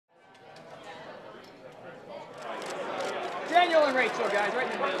Daniel and Rachel, guys, right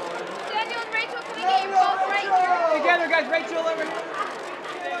in the middle. Daniel and Rachel, can we get you both right here? Together, guys, Rachel over here.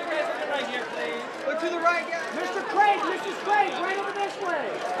 Right here, please. Look to the right, guys. Mr. Craig, Mrs. Craig, right over this way.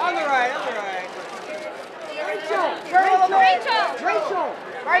 On the right, on the right. Rachel, Rachel. Rachel.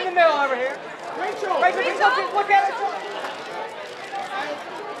 Right in the middle over here. Rachel. Look at it.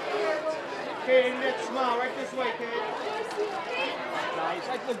 Cate, next smile, right this way, Cate. Nice.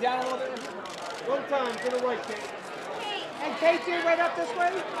 Like look down a little bit. One time, to the right, Cate. And Cate, you right up this way?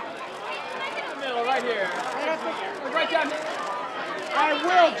 In the middle, right here. Look right down here. I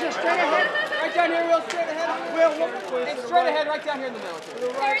will, just straight ahead. Right down here, Will, straight ahead. Will, and straight ahead, right down here in the middle.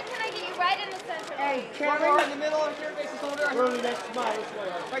 Mirren, can I get you right in the center? Hey, Carey. Carey. Right in the middle over here, basis holder. Rooney, next smile, this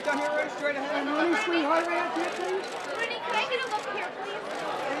way. Right down here, right straight ahead. And Rooney, sweetheart, right up here, please. Rooney, can I get a look here, please?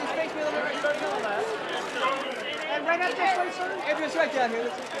 And you space me a little bit right in the middle left. And right up this way, sir. Idris, right down here.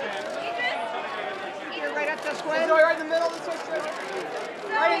 Idris? You're right up this way. Zooey, right in the middle, this way straight.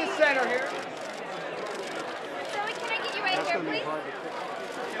 Right in the center here. Zooey, can I get you right here, please?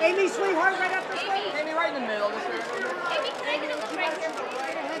 Amy, sweetheart, right up this way. Amy, right in the middle, this way. Amy, can I get a look right here, please?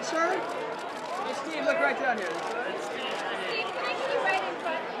 Right ahead, sir. And Steve, look right down here. Steve, can I get you right in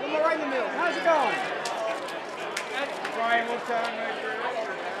front? Look right in the middle. How's it going? Bryan, one time right there.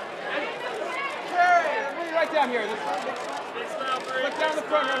 Carey, right down here. Look down the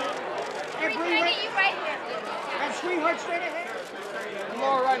front right here. Bree, can I get you right here, please? And sweetheart, straight ahead. And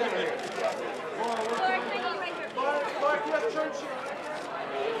Laura, right over here. Laura, can I get you right here, please?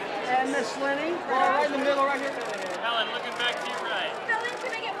 And Miss Linney. Laura, right in the middle, right here. Helen, looking back to your right. Helen,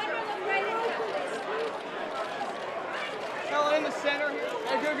 can I get one more look right in here, please? Helen in the center here.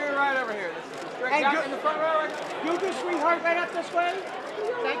 And Gugu right over here. Straight And down in the front row right here. Gugu, sweetheart, right up this way.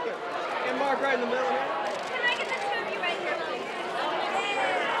 Thank you. And Mark right in the middle here. Can I get the two of you right here, please?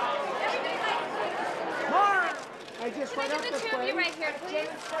 Mark. I just Can I right up get the this two of you way. right here, please?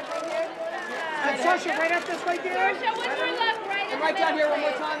 And Saoirse, right up this way, dear. Saoirse, one more look right in And the right down here middle, one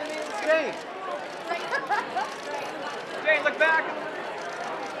more please. time. And Jane. Jane, look back.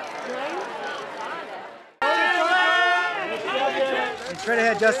 Straight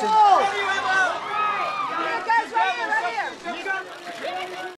ahead, Justin.